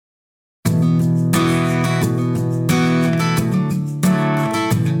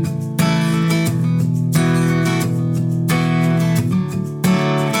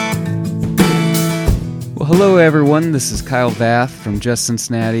Hello everyone, this is Kyle Vath from Just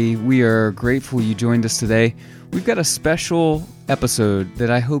Cincinnati. We are grateful you joined us today. We've got a special episode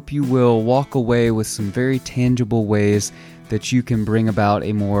that I hope you will walk away with some very tangible ways that you can bring about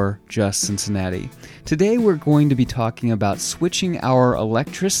a more just Cincinnati. Today we're going to be talking about switching our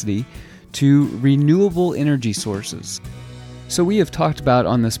electricity to renewable energy sources. So we have talked about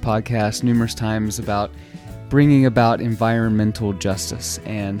on this podcast numerous times about bringing about environmental justice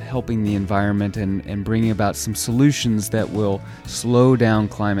and helping the environment and bringing about some solutions that will slow down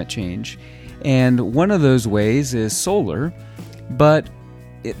climate change. And one of those ways is solar, but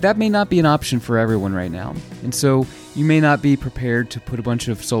that may not be an option for everyone right now. And so you may not be prepared to put a bunch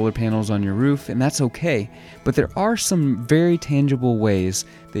of solar panels on your roof, and that's okay. But there are some very tangible ways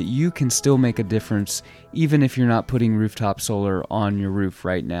that you can still make a difference even if you're not putting rooftop solar on your roof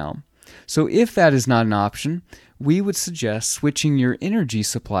right now. So if that is not an option, we would suggest switching your energy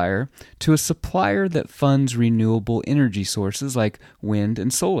supplier to a supplier that funds renewable energy sources like wind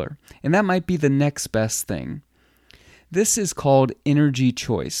and solar. And that might be the next best thing. This is called energy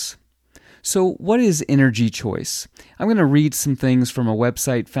choice. So what is energy choice? I'm going to read some things from a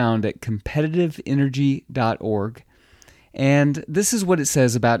website found at competitiveenergy.org. And this is what it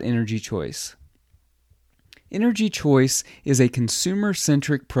says about energy choice. Energy Choice is a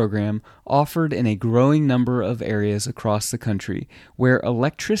consumer-centric program offered in a growing number of areas across the country where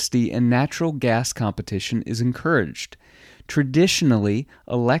electricity and natural gas competition is encouraged. Traditionally,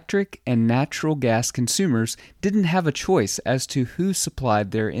 electric and natural gas consumers didn't have a choice as to who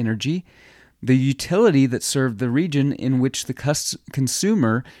supplied their energy. The utility that served the region in which the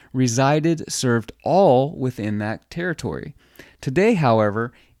consumer resided served all within that territory. Today,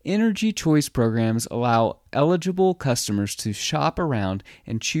 however, Energy Choice programs allow eligible customers to shop around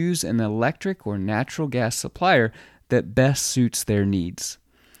and choose an electric or natural gas supplier that best suits their needs.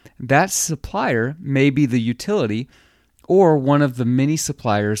 That supplier may be the utility or one of the many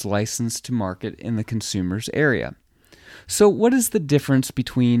suppliers licensed to market in the consumer's area. So what is the difference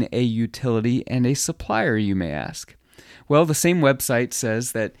between a utility and a supplier, you may ask? Well, the same website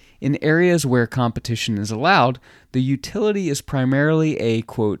says that in areas where competition is allowed, the utility is primarily a,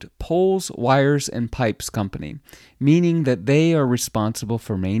 quote, poles, wires, and pipes company, meaning that they are responsible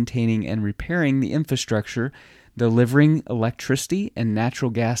for maintaining and repairing the infrastructure, delivering electricity and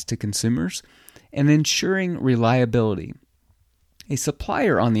natural gas to consumers, and ensuring reliability. A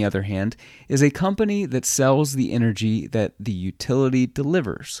supplier, on the other hand, is a company that sells the energy that the utility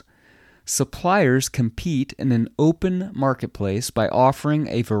delivers. Suppliers compete in an open marketplace by offering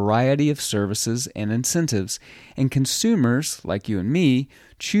a variety of services and incentives, and consumers, like you and me,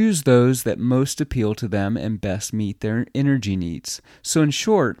 choose those that most appeal to them and best meet their energy needs. So in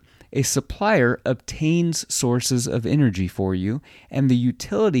short, a supplier obtains sources of energy for you, and the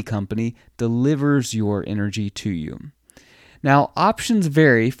utility company delivers your energy to you. Now, options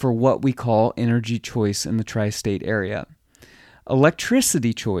vary for what we call energy choice in the tri-state area.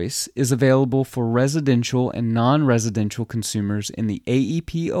 Electricity choice is available for residential and non-residential consumers in the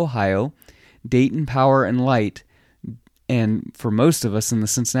AEP Ohio, Dayton Power and Light, and for most of us in the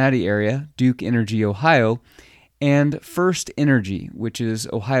Cincinnati area, Duke Energy Ohio, and First Energy, which is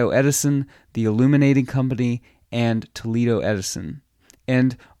Ohio Edison, the Illuminating Company, and Toledo Edison.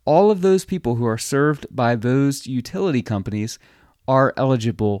 And all of those people who are served by those utility companies are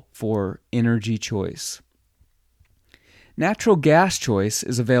eligible for energy choice. Natural gas choice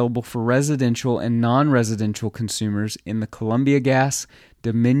is available for residential and non-residential consumers in the Columbia Gas,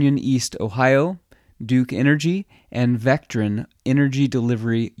 Dominion East Ohio, Duke Energy, and Vectren energy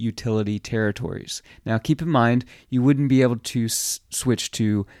delivery utility territories. Now keep in mind, you wouldn't be able to switch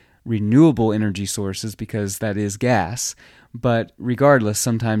to renewable energy sources because that is gas, but regardless,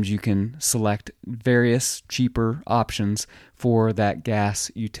 sometimes you can select various cheaper options for that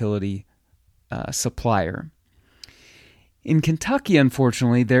gas utility supplier. In Kentucky,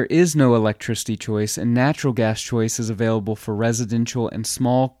 unfortunately, there is no electricity choice, and natural gas choice is available for residential and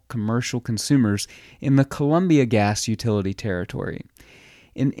small commercial consumers in the Columbia Gas utility territory.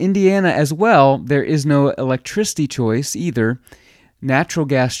 In Indiana as well, there is no electricity choice either. Natural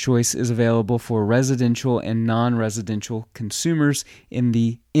gas choice is available for residential and non-residential consumers in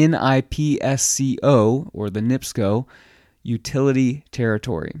the NIPSCO, or the NIPSCO, utility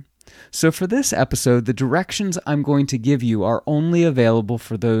territory. So for this episode, the directions I'm going to give you are only available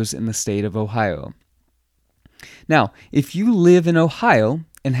for those in the state of Ohio. Now, if you live in Ohio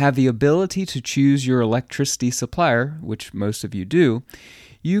and have the ability to choose your electricity supplier, which most of you do,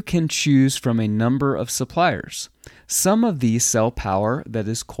 you can choose from a number of suppliers. Some of these sell power that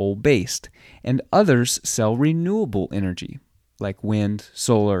is coal-based, and others sell renewable energy, like wind,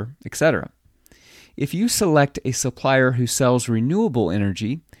 solar, etc. If you select a supplier who sells renewable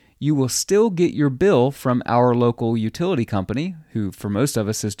energy, you will still get your bill from our local utility company, who for most of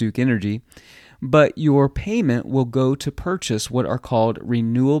us is Duke Energy, but your payment will go to purchase what are called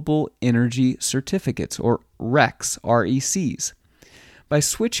Renewable Energy Certificates, or RECs, RECs. By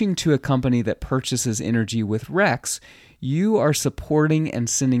switching to a company that purchases energy with RECs, you are supporting and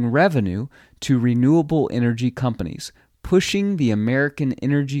sending revenue to renewable energy companies, pushing the American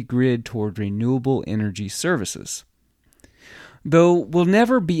energy grid toward renewable energy services. Though we'll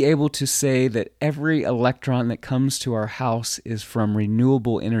never be able to say that every electron that comes to our house is from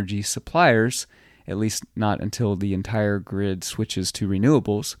renewable energy suppliers, at least not until the entire grid switches to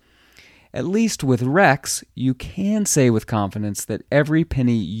renewables, at least with RECs, you can say with confidence that every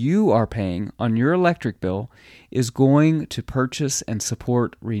penny you are paying on your electric bill is going to purchase and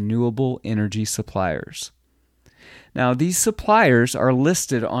support renewable energy suppliers. Now, these suppliers are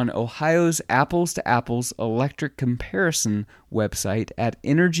listed on Ohio's Apples to Apples Electric Comparison website at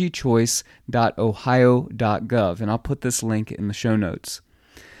energychoice.ohio.gov, and I'll put this link in the show notes.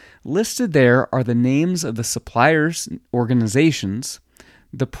 Listed there are the names of the suppliers' organizations,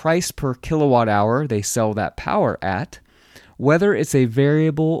 the price per kilowatt hour they sell that power at, whether it's a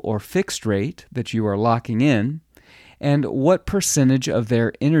variable or fixed rate that you are locking in, and what percentage of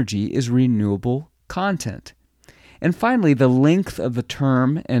their energy is renewable content. And finally, the length of the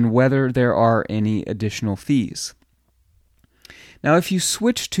term and whether there are any additional fees. Now, if you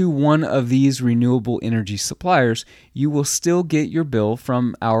switch to one of these renewable energy suppliers, you will still get your bill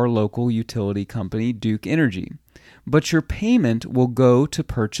from our local utility company, Duke Energy. But your payment will go to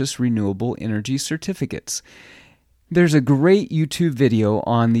purchase renewable energy certificates. There's a great YouTube video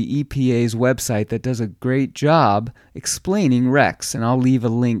on the EPA's website that does a great job explaining RECs, and I'll leave a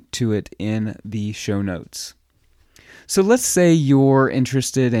link to it in the show notes. So let's say you're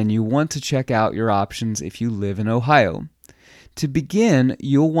interested and you want to check out your options if you live in Ohio. To begin,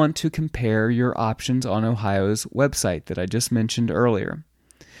 you'll want to compare your options on Ohio's website that I just mentioned earlier.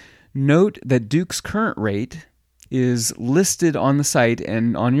 Note that Duke's current rate is listed on the site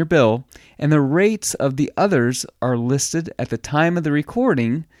and on your bill, and the rates of the others are listed at the time of the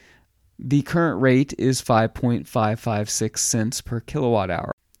recording. The current rate is 5.556 cents per kilowatt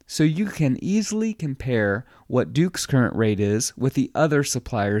hour. So you can easily compare what Duke's current rate is with the other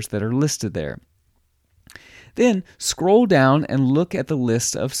suppliers that are listed there. Then scroll down and look at the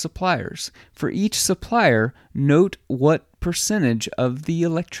list of suppliers. For each supplier, note what percentage of the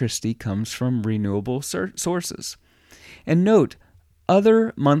electricity comes from renewable sources. And note,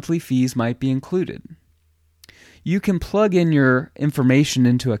 other monthly fees might be included. You can plug in your information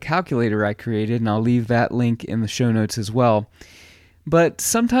into a calculator I created, and I'll leave that link in the show notes as well. But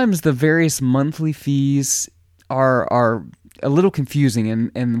sometimes the various monthly fees are a little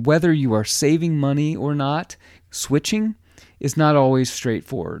confusing, and whether you are saving money or not, switching is not always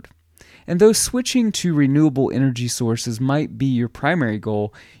straightforward. And though switching to renewable energy sources might be your primary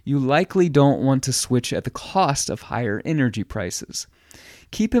goal, you likely don't want to switch at the cost of higher energy prices.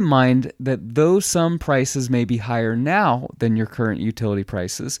 Keep in mind that though some prices may be higher now than your current utility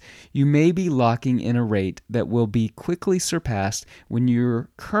prices, you may be locking in a rate that will be quickly surpassed when your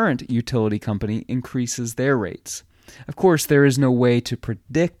current utility company increases their rates. Of course, there is no way to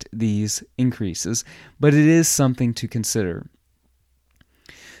predict these increases, but it is something to consider.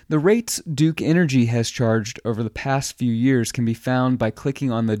 The rates Duke Energy has charged over the past few years can be found by clicking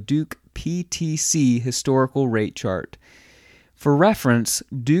on the Duke PTC historical rate chart. For reference,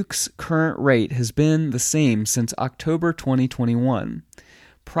 Duke's current rate has been the same since October 2021.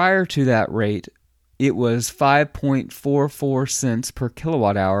 Prior to that rate, it was 5.44 cents per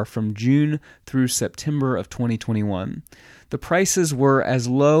kilowatt hour from June through September of 2021. The prices were as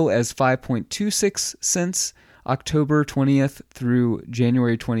low as 5.26 cents October 20th through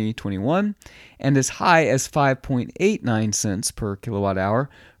January 2021, and as high as 5.89 cents per kilowatt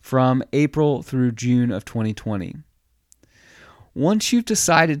hour from April through June of 2020. Once you've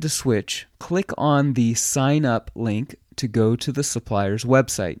decided to switch, click on the Sign Up link to go to the supplier's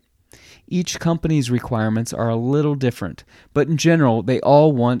website. Each company's requirements are a little different, but in general, they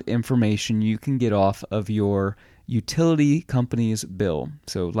all want information you can get off of your utility company's bill,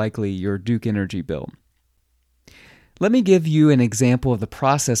 so likely your Duke Energy bill. Let me give you an example of the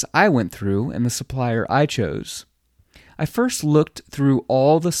process I went through and the supplier I chose. I first looked through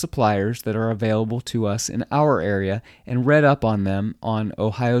all the suppliers that are available to us in our area and read up on them on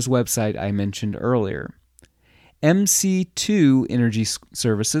Ohio's website I mentioned earlier. MC2 Energy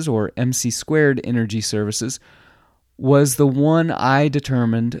Services, or MC Squared Energy Services, was the one I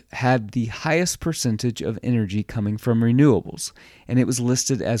determined had the highest percentage of energy coming from renewables, and it was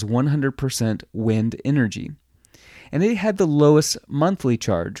listed as 100% wind energy. And it had the lowest monthly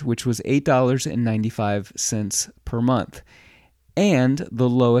charge, which was $8.95 per month, and the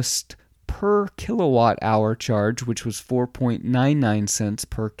lowest per kilowatt hour charge, which was 4.99 cents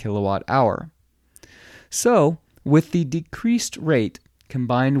per kilowatt hour. So, with the decreased rate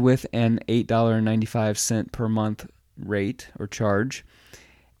combined with an $8.95 per month rate or charge,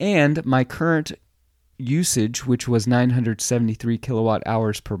 and my current usage, which was 973 kilowatt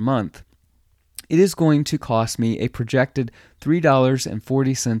hours per month, it is going to cost me a projected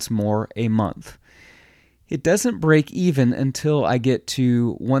 $3.40 more a month. It doesn't break even until I get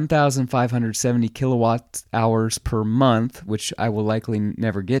to 1,570 kilowatt hours per month, which I will likely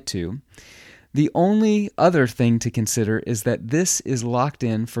never get to. The only other thing to consider is that this is locked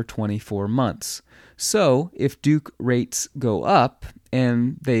in for 24 months. So, if Duke rates go up,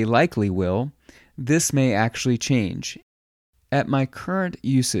 and they likely will, this may actually change. At my current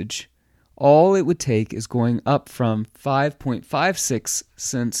usage, all it would take is going up from 5.56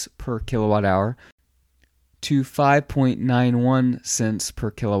 cents per kilowatt hour to 5.91 cents per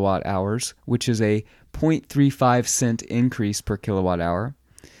kilowatt hours, which is a 0.35 cent increase per kilowatt hour.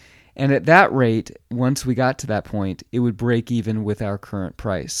 And at that rate, once we got to that point, it would break even with our current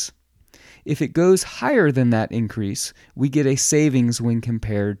price. If it goes higher than that increase, we get a savings when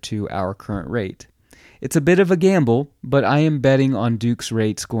compared to our current rate. It's a bit of a gamble, but I am betting on Duke's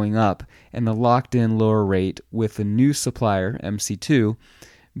rates going up and the locked-in lower rate with the new supplier, MC2,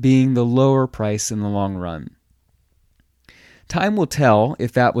 being the lower price in the long run. Time will tell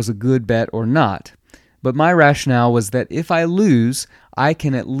if that was a good bet or not, but my rationale was that if I lose, I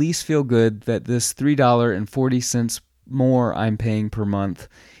can at least feel good that this $3.40 more I'm paying per month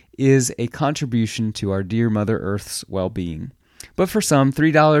is a contribution to our dear Mother Earth's well-being. But for some,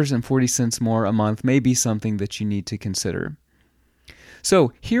 $3.40 more a month may be something that you need to consider.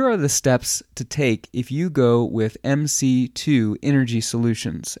 So here are the steps to take if you go with MC2 Energy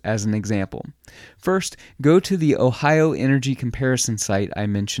Solutions as an example. First, go to the Ohio Energy Comparison site I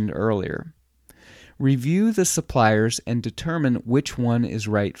mentioned earlier. Review the suppliers and determine which one is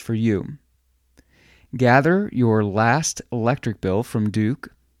right for you. Gather your last electric bill from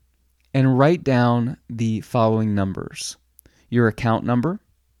Duke and write down the following numbers. Your account number,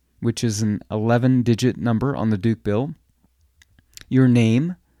 which is an 11-digit number on the Duke bill, your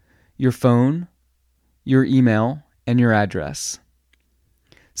name, your phone, your email, and your address.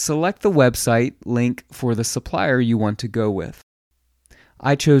 Select the website link for the supplier you want to go with.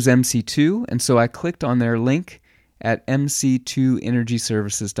 I chose MC2, and so I clicked on their link at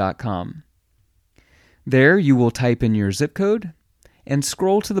mc2energyservices.com. There you will type in your zip code and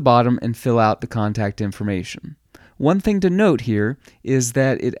scroll to the bottom and fill out the contact information. One thing to note here is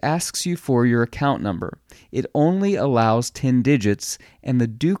that it asks you for your account number. It only allows 10 digits, and the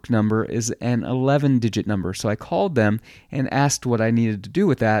Duke number is an 11-digit number. So I called them and asked what I needed to do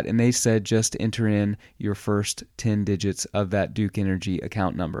with that, and they said just enter in your first 10 digits of that Duke Energy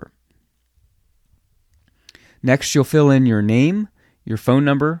account number. Next, you'll fill in your name, your phone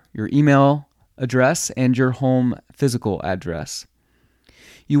number, your email address, and your home physical address.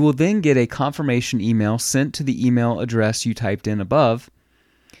 You will then get a confirmation email sent to the email address you typed in above,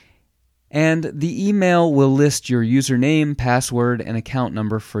 and the email will list your username, password, and account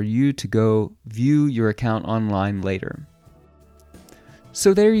number for you to go view your account online later.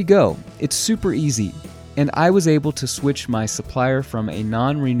 So there you go. It's super easy, and I was able to switch my supplier from a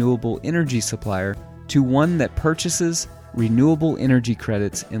non-renewable energy supplier to one that purchases renewable energy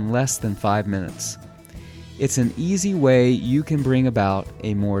credits in less than 5 minutes. It's an easy way you can bring about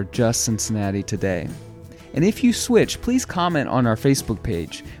a more just Cincinnati today. And if you switch, please comment on our Facebook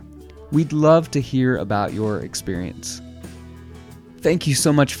page. We'd love to hear about your experience. Thank you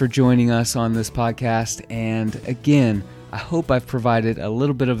so much for joining us on this podcast. And again, I hope I've provided a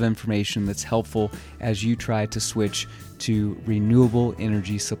little bit of information that's helpful as you try to switch to renewable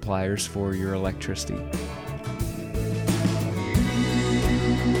energy suppliers for your electricity.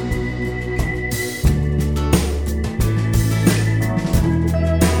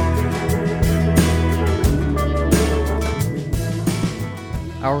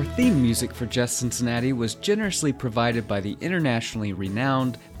 Our theme music for Just Cincinnati was generously provided by the internationally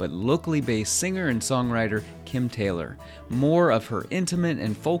renowned but locally based singer and songwriter Kim Taylor. More of her intimate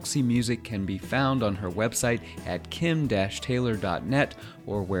and folksy music can be found on her website at kim-taylor.net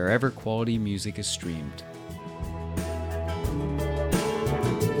or wherever quality music is streamed.